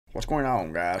What's going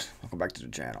on, guys? Welcome back to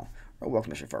the channel. Or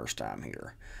welcome if it's your first time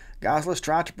here. Guys, let's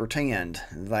try to pretend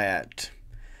that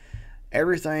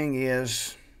everything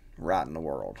is right in the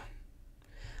world.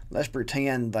 Let's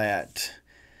pretend that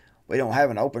we don't have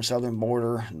an open southern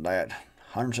border, that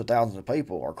hundreds of thousands of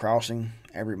people are crossing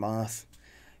every month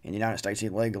in the United States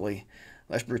illegally.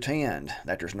 Let's pretend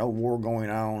that there's no war going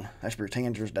on. Let's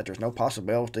pretend that there's no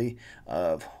possibility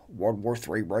of World War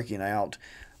III breaking out.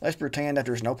 Let's pretend that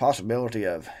there's no possibility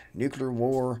of nuclear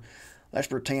war. Let's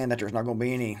pretend that there's not going to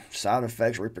be any side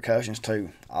effects or repercussions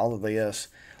to all of this.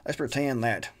 Let's pretend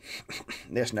that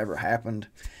this never happened.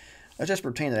 Let's just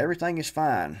pretend that everything is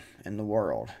fine in the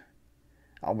world,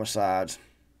 all besides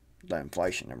the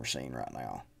inflation that we're seeing right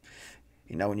now.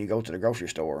 You know, when you go to the grocery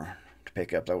store to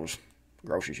pick up those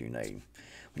groceries you need,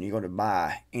 when you go to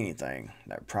buy anything,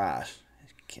 that price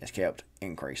has kept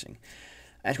increasing.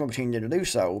 And it's going to continue to do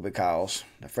so because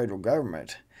the federal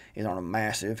government is on a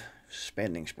massive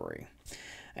spending spree.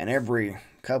 And every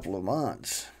couple of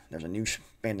months, there's a new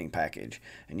spending package,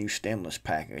 a new stimulus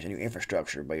package, a new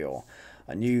infrastructure bill,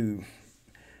 a new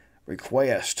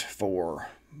request for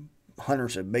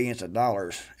hundreds of billions of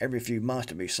dollars every few months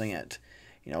to be sent,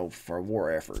 for a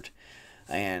war effort.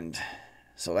 And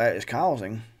so that is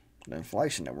causing the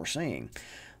inflation that we're seeing,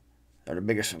 or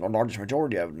the largest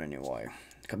majority of it anyway.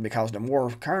 Because the more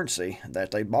currency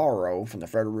that they borrow from the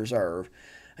Federal Reserve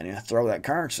and then throw that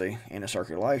currency into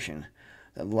circulation,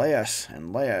 the less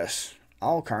and less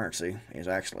all currency is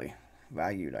actually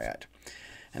valued at.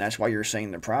 And that's why you're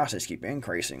seeing the prices keep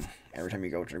increasing every time you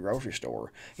go to the grocery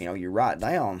store. You write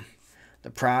down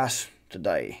the price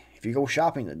today. If you go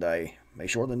shopping today, make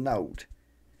sure to note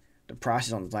the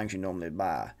prices on the things you normally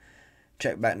buy.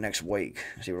 Check back next week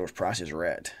and see where those prices are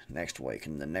at next week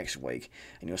and the next week,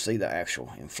 and you'll see the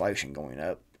actual inflation going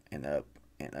up and up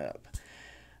and up.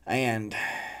 And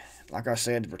like I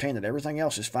said, to pretend that everything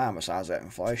else is fine besides that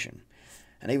inflation.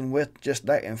 And even with just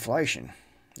that inflation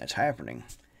that's happening,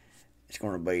 it's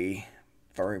going to be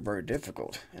very, very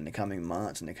difficult in the coming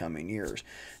months and the coming years.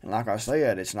 And like I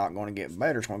said, it's not going to get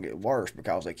better, it's going to get worse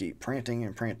because they keep printing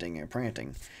and printing and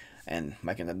printing and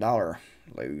making the dollar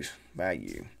lose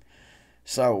value.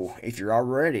 So if you're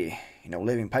already,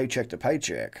 living paycheck to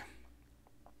paycheck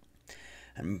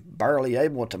and barely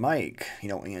able to make,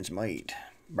 ends meet,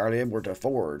 barely able to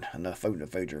afford enough food to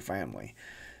feed your family,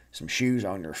 some shoes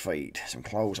on your feet, some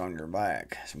clothes on your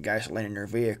back, some gasoline in your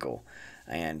vehicle,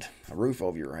 and a roof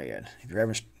over your head. If you're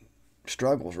having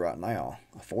struggles right now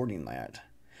affording that,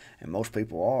 and most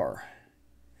people are,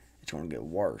 it's going to get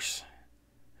worse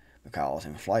because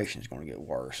inflation is going to get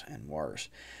worse and worse.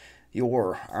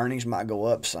 Your earnings might go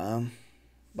up some,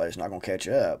 but it's not going to catch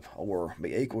up or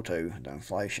be equal to the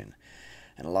inflation.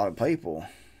 And a lot of people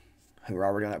who are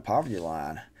already on that poverty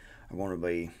line are going to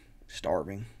be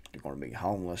starving. They're going to be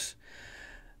homeless.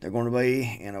 They're going to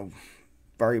be in a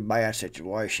very bad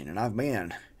situation. And I've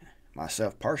been,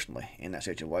 myself personally, in that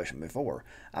situation before.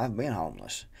 I've been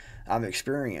homeless. I've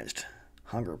experienced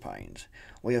hunger pains.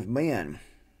 We have been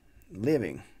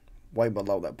living way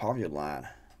below that poverty line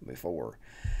before.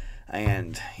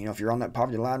 And, if you're on that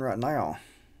poverty line right now,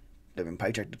 living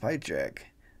paycheck to paycheck,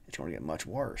 it's going to get much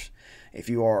worse. If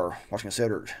you are what's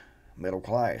considered middle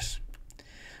class,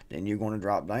 then you're going to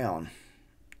drop down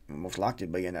and most likely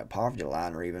be in that poverty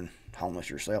line or even homeless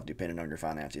yourself, depending on your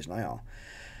finances now.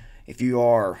 If you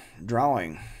are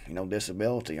drawing,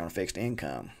 disability on a fixed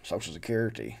income, Social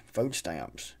Security, food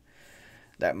stamps,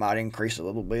 that might increase a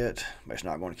little bit, but it's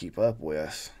not going to keep up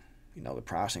with the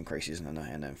price increases and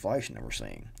the inflation that we're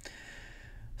seeing.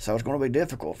 So it's going to be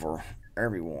difficult for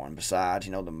everyone besides,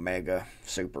 the mega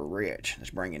super rich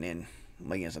that's bringing in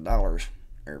millions of dollars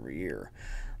every year.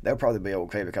 They'll probably be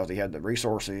okay because they have the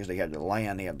resources, they have the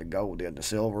land, they have the gold, they have the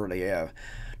silver, they have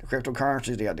the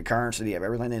cryptocurrencies, they have the currency, they have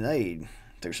everything they need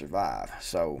to survive.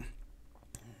 So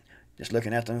just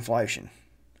looking at the inflation,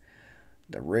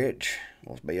 the rich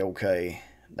will be okay.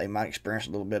 They might experience a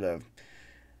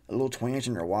little twinge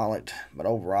in their wallet, but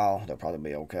overall they'll probably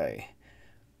be okay.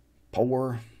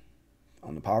 Poor,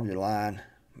 on the poverty line,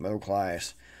 middle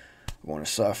class, are going to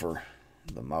suffer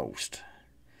the most.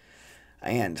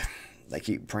 And they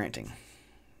keep printing.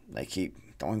 They keep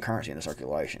throwing currency into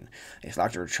circulation. It's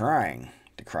like they're trying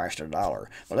to crash their dollar.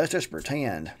 But let's just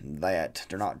pretend that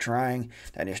they're not trying,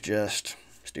 that it's just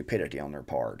stupidity on their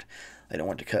part. They don't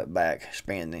want to cut back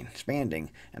spending,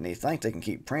 and they think they can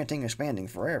keep printing and spending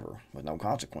forever with no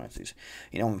consequences.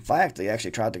 In fact, they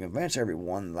actually tried to convince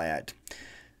everyone that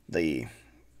the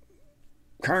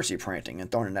currency printing and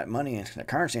throwing that money and the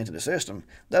currency into the system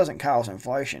doesn't cause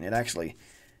inflation. It actually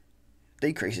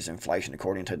decreases inflation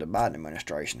according to the Biden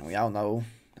administration. We all know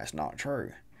that's not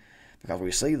true. because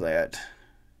we see that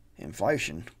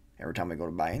inflation every time we go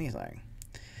to buy anything.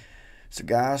 So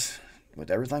guys,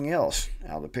 with everything else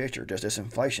out of the picture, just this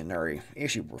inflationary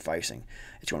issue we're facing,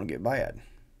 it's going to get bad.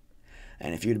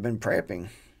 And if you'd have been prepping,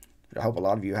 I hope a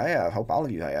lot of you have, hope all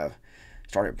of you have,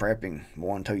 started prepping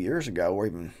 1-2 years ago or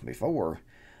even before,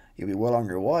 you'll be well on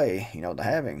your way, to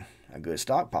having a good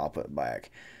stockpile put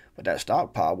back. But that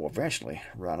stockpile will eventually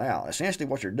run out. Essentially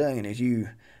what you're doing is you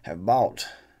have bought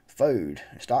food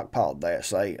and stockpiled that,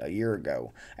 say, a year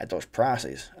ago at those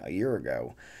prices a year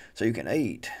ago, so you can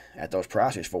eat at those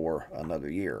prices for another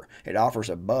year. It offers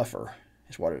a buffer,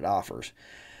 is what it offers.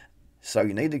 So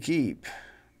you need to keep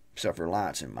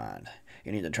self-reliance in mind.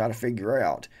 You need to try to figure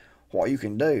out what you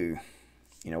can do,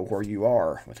 where you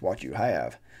are with what you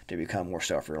have to become more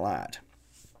self-reliant.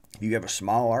 If you have a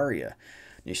small area,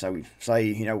 you say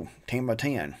 10 by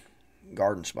 10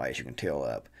 garden space you can till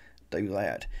up, do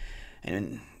that.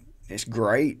 And it's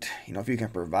great, if you can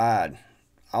provide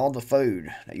all the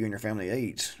food that you and your family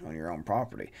eats on your own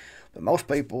property. But most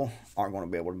people aren't going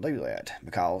to be able to do that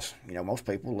because, most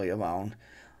people live on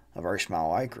a very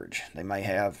small acreage. They may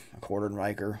have a quarter of an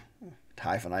acre,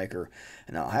 half an acre,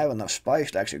 and don't have enough space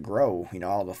to actually grow,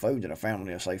 all the food that a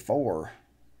family of, say, 4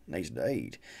 needs to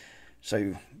eat.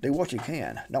 So do what you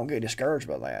can. Don't get discouraged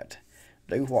by that.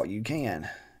 Do what you can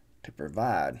to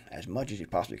provide as much as you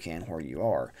possibly can where you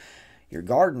are. Your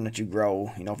garden that you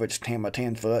grow, if it's 10 by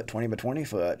 10 foot, 20 by 20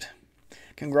 foot,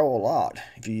 can grow a lot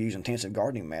if you use intensive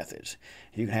gardening methods.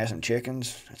 If you can have some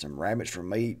chickens and some rabbits for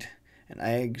meat and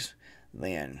eggs,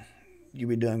 then you'll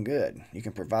be doing good. You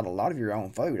can provide a lot of your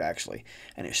own food, actually.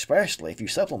 And especially if you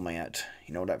supplement,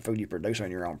 that food you produce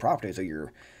on your own property through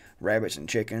your rabbits and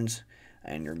chickens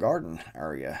and your garden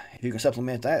area. If you can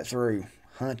supplement that through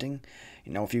hunting,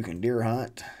 if you can deer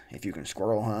hunt, if you can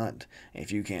squirrel hunt,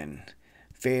 if you can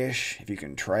fish, if you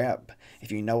can trap,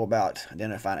 if you know about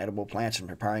identifying edible plants and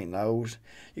preparing those,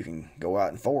 you can go out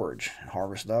and forage and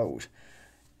harvest those.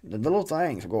 The little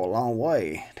things will go a long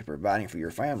way to providing for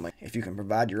your family. If you can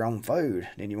provide your own food,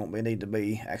 then you won't need to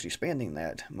be actually spending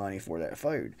that money for that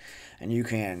food. And you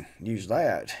can use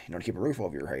that, to keep a roof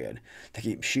over your head, to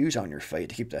keep shoes on your feet,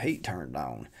 to keep the heat turned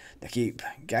on, to keep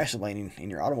gasoline in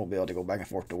your automobile to go back and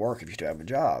forth to work if you still have a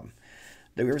job.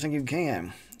 Do everything you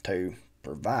can to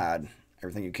provide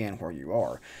everything you can where you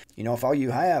are. If all you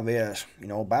have is,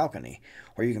 a balcony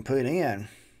where you can put in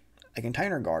a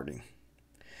container gardening.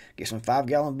 Get some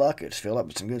 5-gallon buckets, fill up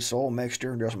with some good soil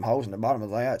mixture, drill some holes in the bottom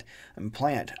of that, and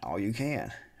plant all you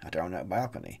can out there on that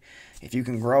balcony. If you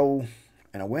can grow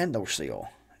in a windowsill,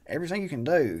 everything you can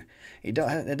do, it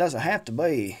doesn't have to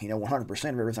be, 100%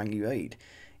 of everything you eat.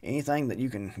 Anything that you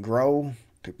can grow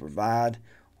to provide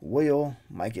will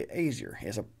make it easier.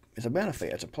 It's a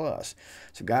benefit, it's a plus.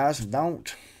 So guys,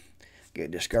 don't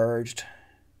get discouraged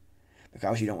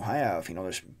because you don't have,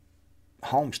 this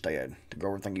homestead to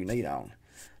grow everything you need on.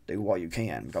 Do what you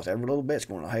can, because every little bit's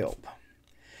going to help.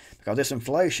 Because this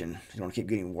inflation is going to keep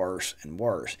getting worse and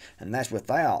worse, and that's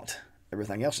without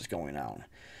everything else that's going on.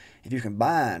 If you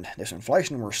combine this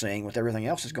inflation we're seeing with everything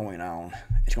else that's going on,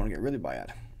 it's going to get really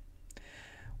bad.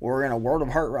 We're in a world of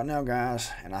hurt right now,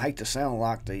 guys, and I hate to sound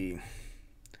like the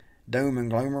doom and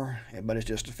gloomer, but it's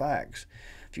just the facts.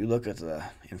 If you look at the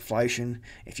inflation,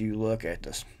 if you look at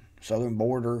the southern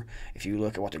border, if you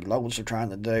look at what the globalists are trying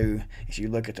to do, if you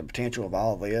look at the potential of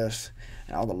all this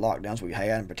and all the lockdowns we had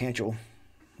and potential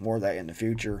more of that in the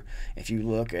future, if you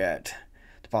look at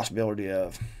the possibility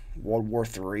of World War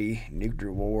III,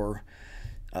 nuclear war,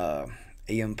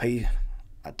 EMP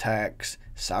attacks,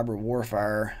 cyber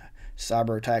warfare,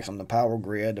 cyber attacks on the power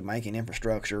grid, the banking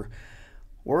infrastructure,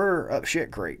 we're up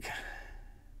shit creek.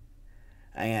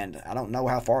 And I don't know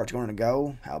how far it's going to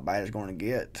go, how bad it's going to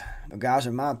get. But guys,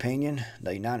 in my opinion,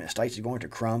 the United States is going to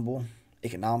crumble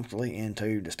economically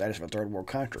into the status of a third world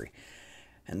country.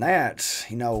 And that's,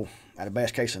 at a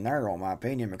best case scenario, in my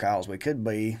opinion, because we could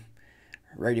be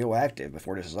radioactive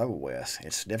before this is over with.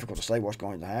 It's difficult to say what's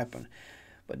going to happen.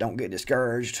 But don't get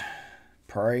discouraged.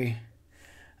 Pray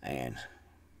and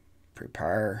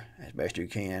prepare as best you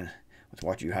can with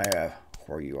what you have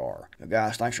where you are. Now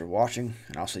guys, thanks for watching,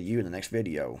 and I'll see you in the next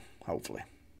video, hopefully.